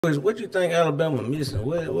What you think Alabama missing?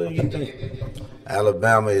 What do you think?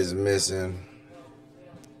 Alabama is missing.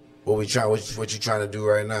 What you trying to do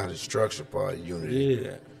right now? The structure part, unity.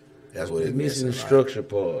 Yeah, That's what it's missing the missing. structure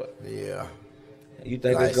part. Yeah. You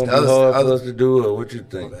think Like, it's gonna be hard for us to do, or what you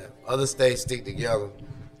think? Other states stick together.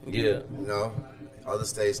 Yeah. You know, other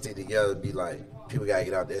states stick together. Be like, people gotta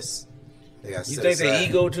get out this. They got. You think their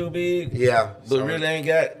ego too big? Yeah. But really ain't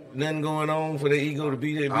got nothing going on for their ego to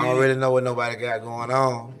be that big. I don't really know what nobody got going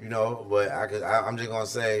on, you know. But I'm just gonna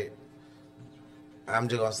say. I'm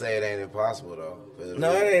just gonna say it ain't impossible though.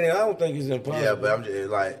 No, it ain't. I don't think it's impossible. Yeah, but I'm just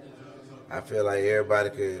like, I feel like everybody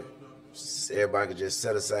could just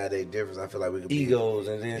set aside their difference. I feel like we could egos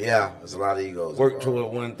and then there's a lot of egos. Work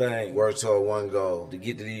toward one thing. Work toward one goal to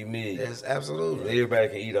get to these millions. Yes, absolutely. Everybody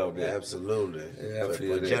can eat off that. Absolutely. Yeah, I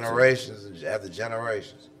feel for that generations too. After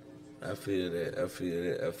generations. I feel that.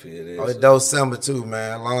 Oh, it's Doe Summer too,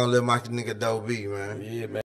 man. Long live my nigga Doe B, man. Yeah, man.